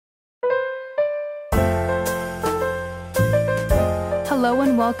Hello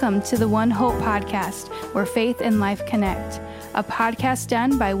and welcome to the One Hope Podcast, where faith and life connect. A podcast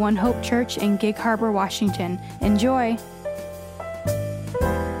done by One Hope Church in Gig Harbor, Washington. Enjoy!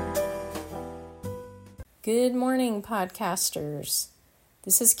 Good morning, podcasters.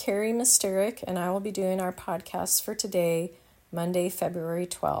 This is Kari Misterek, and I will be doing our podcast for today, Monday, February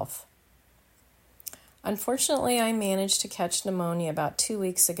 12th. Unfortunately, I managed to catch pneumonia about 2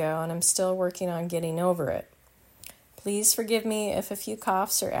 weeks ago, and I'm still working on getting over it. Please forgive me if a few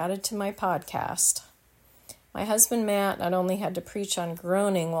coughs are added to my podcast. My husband Matt not only had to preach on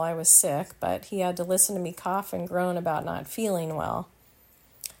groaning while I was sick, but he had to listen to me cough and groan about not feeling well.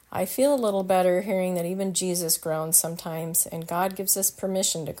 I feel a little better hearing that even Jesus groans sometimes, and God gives us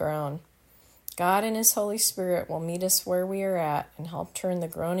permission to groan. God and His Holy Spirit will meet us where we are at and help turn the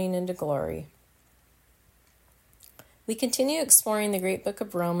groaning into glory. We continue exploring the great book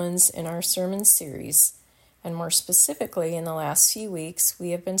of Romans in our sermon series, and more specifically, in the last few weeks, we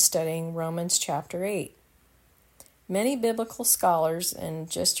have been studying Romans chapter 8. Many biblical scholars and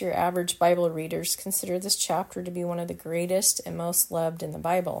just your average Bible readers consider this chapter to be one of the greatest and most loved in the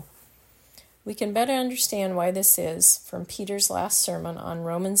Bible. We can better understand why this is from Peter's last sermon on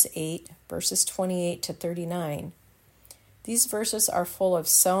Romans 8, verses 28 to 39. These verses are full of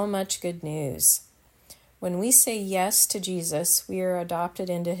so much good news. When we say yes to Jesus, we are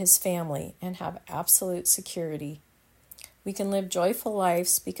adopted into His family and have absolute security. We can live joyful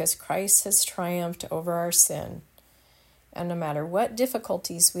lives because Christ has triumphed over our sin. And no matter what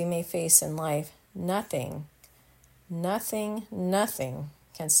difficulties we may face in life, nothing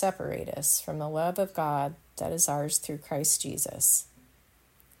can separate us from the love of God that is ours through Christ Jesus.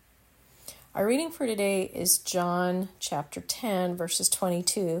 Our reading for today is John chapter 10, verses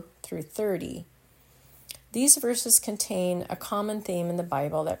 22 through 30. These verses contain a common theme in the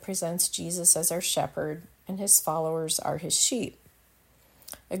Bible that presents Jesus as our shepherd and His followers are His sheep.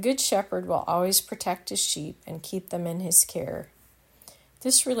 A good shepherd will always protect his sheep and keep them in his care.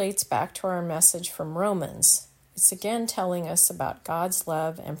 This relates back to our message from Romans. It's again telling us about God's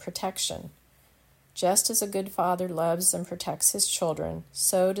love and protection. Just as a good father loves and protects his children,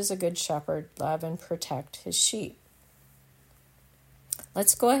 so does a good shepherd love and protect his sheep.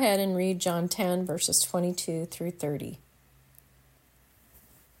 Let's go ahead and read John 10, verses 22 through 30.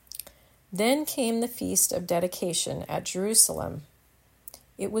 Then came the feast of dedication at Jerusalem.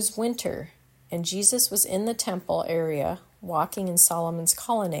 It was winter, and Jesus was in the temple area, walking in Solomon's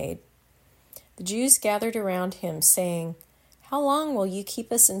colonnade. The Jews gathered around Him, saying, "How long will you keep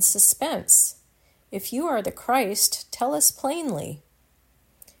us in suspense? If you are the Christ, tell us plainly."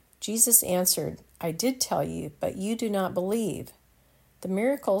 Jesus answered, "I did tell you, but you do not believe. The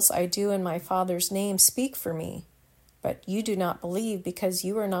miracles I do in my Father's name speak for me, but you do not believe because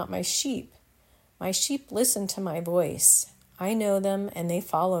you are not my sheep. My sheep listen to my voice. I know them and they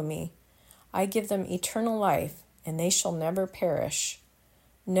follow me. I give them eternal life, and they shall never perish.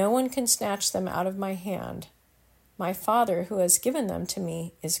 No one can snatch them out of my hand. My Father who has given them to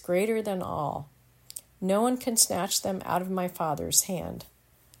me is greater than all. No one can snatch them out of my Father's hand.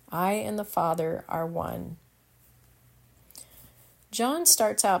 I and the Father are one." John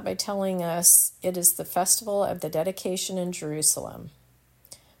starts out by telling us it is the festival of the dedication in Jerusalem.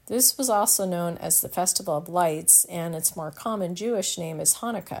 This was also known as the Festival of Lights, and its more common Jewish name is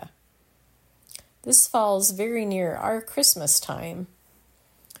Hanukkah. This falls very near our Christmas time.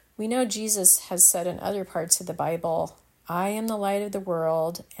 We know Jesus has said in other parts of the Bible, "I am the light of the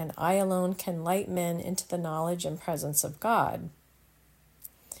world, and I alone can light men into the knowledge and presence of God."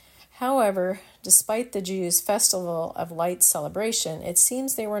 However, despite the Jews' Festival of Lights celebration, it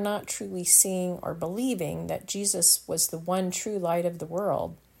seems they were not truly seeing or believing that Jesus was the one true light of the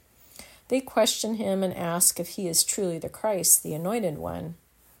world. They question Him and ask if He is truly the Christ, the Anointed One.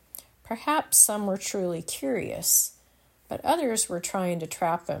 Perhaps some were truly curious, but others were trying to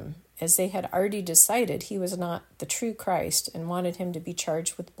trap Him, as they had already decided He was not the true Christ and wanted Him to be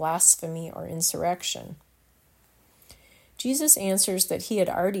charged with blasphemy or insurrection. Jesus answers that He had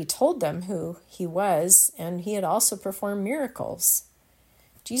already told them who He was, and He had also performed miracles.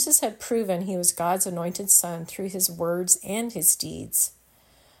 Jesus had proven He was God's anointed Son through His words and His deeds.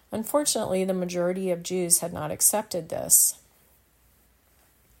 Unfortunately, the majority of Jews had not accepted this.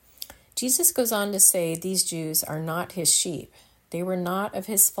 Jesus goes on to say these Jews are not His sheep. They were not of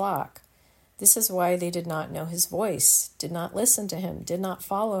His flock. This is why they did not know His voice, did not listen to Him, did not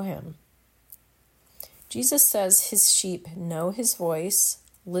follow Him. Jesus says His sheep know His voice,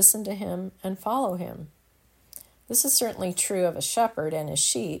 listen to Him, and follow Him. This is certainly true of a shepherd and his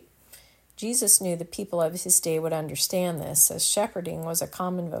sheep. Jesus knew the people of His day would understand this, as shepherding was a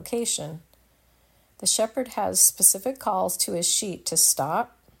common vocation. The shepherd has specific calls to his sheep to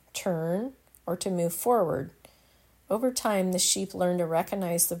stop, turn, or to move forward. Over time, the sheep learn to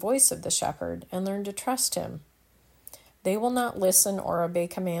recognize the voice of the shepherd and learn to trust him. They will not listen or obey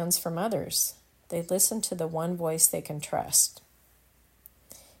commands from others. They listen to the one voice they can trust.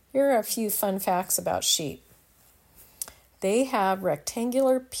 Here are a few fun facts about sheep. They have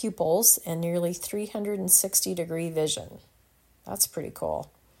rectangular pupils and nearly 360-degree vision. That's pretty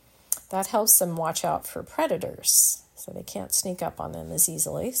cool. That helps them watch out for predators, so they can't sneak up on them as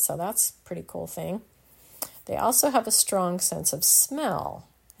easily, so that's a pretty cool thing. They also have a strong sense of smell,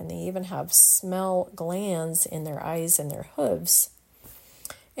 and they even have smell glands in their eyes and their hooves.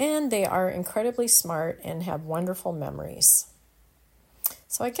 And they are incredibly smart and have wonderful memories.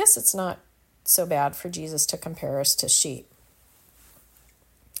 So I guess it's not so bad for Jesus to compare us to sheep.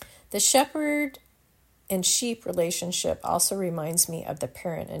 The shepherd and sheep relationship also reminds me of the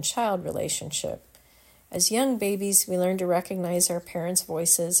parent and child relationship. As young babies, we learn to recognize our parents'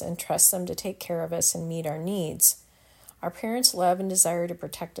 voices and trust them to take care of us and meet our needs. Our parents' love and desire to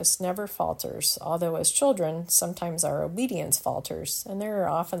protect us never falters, although as children, sometimes our obedience falters, and there are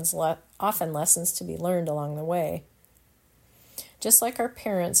often lessons to be learned along the way. Just like our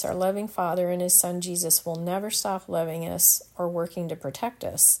parents, our loving Father and His Son Jesus will never stop loving us or working to protect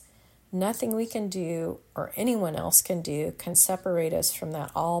us. Nothing we can do or anyone else can do can separate us from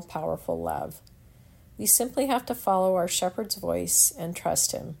that all-powerful love. We simply have to follow our shepherd's voice and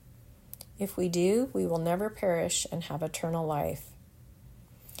trust him. If we do, we will never perish and have eternal life.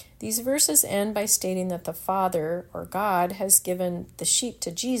 These verses end by stating that the Father, or God, has given the sheep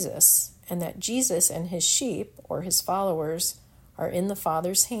to Jesus, and that Jesus and his sheep, or his followers, are in the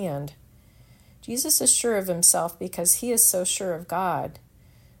Father's hand. Jesus is sure of himself because he is so sure of God.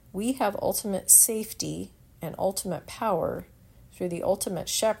 We have ultimate safety and ultimate power through the ultimate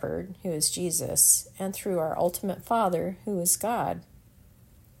shepherd, who is Jesus, and through our ultimate Father, who is God.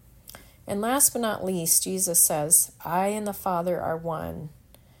 And last but not least, Jesus says, I and the Father are one.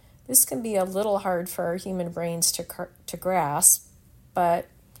 This can be a little hard for our human brains to grasp, but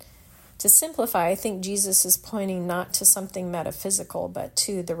to simplify, I think Jesus is pointing not to something metaphysical, but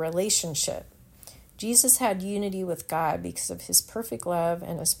to the relationship. Jesus had unity with God because of his perfect love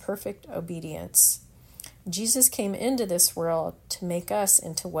and his perfect obedience. Jesus came into this world to make us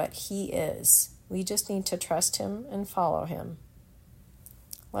into what he is. We just need to trust him and follow him.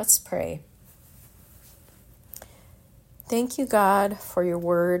 Let's pray. Thank you, God, for your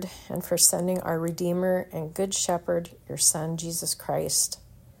word and for sending our Redeemer and Good Shepherd, your Son, Jesus Christ.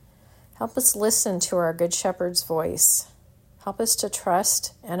 Help us listen to our Good Shepherd's voice. Help us to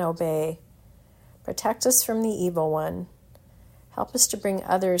trust and obey. Protect us from the evil one. Help us to bring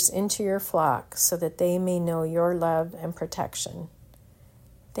others into your flock so that they may know your love and protection.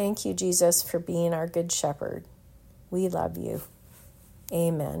 Thank you, Jesus, for being our Good Shepherd. We love you.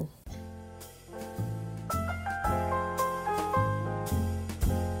 Amen.